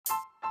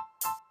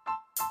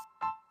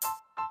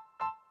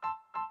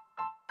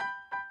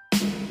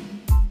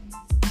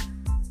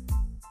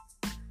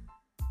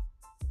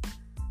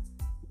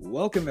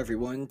Welcome,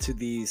 everyone, to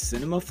the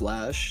Cinema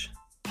Flash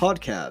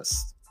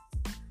podcast.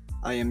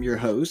 I am your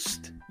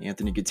host,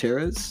 Anthony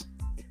Gutierrez.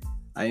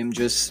 I am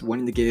just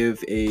wanting to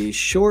give a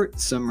short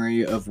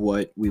summary of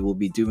what we will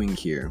be doing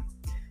here.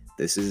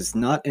 This is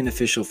not an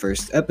official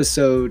first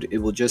episode. It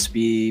will just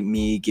be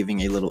me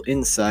giving a little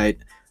insight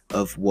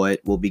of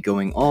what will be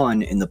going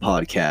on in the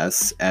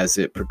podcast as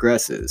it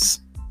progresses.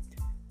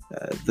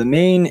 The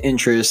main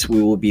interest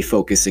we will be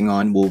focusing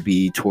on will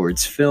be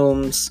towards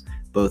films,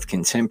 both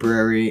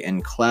contemporary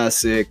and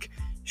classic,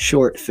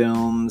 short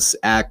films,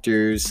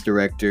 actors,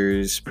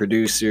 directors,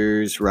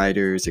 producers,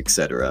 writers,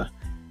 etc.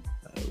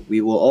 We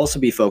will also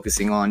be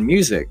focusing on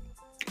music,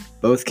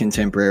 both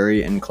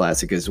contemporary and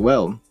classic as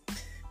well.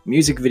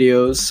 Music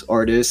videos,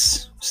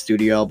 artists,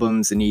 studio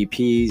albums and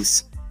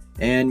EPs,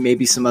 and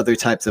maybe some other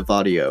types of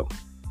audio.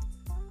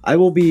 I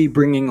will be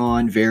bringing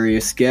on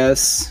various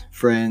guests,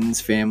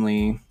 friends,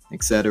 family,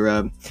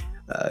 etc.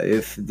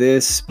 If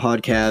this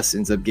podcast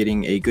ends up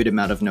getting a good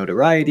amount of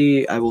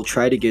notoriety, I will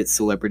try to get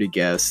celebrity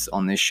guests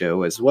on this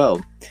show as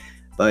well.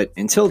 But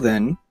until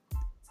then,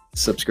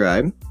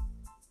 subscribe,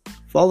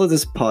 follow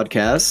this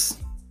podcast,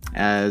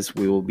 as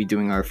we will be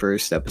doing our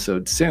first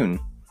episode soon,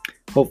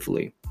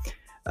 hopefully.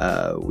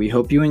 We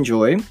hope you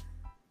enjoy,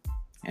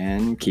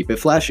 and keep it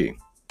flashy.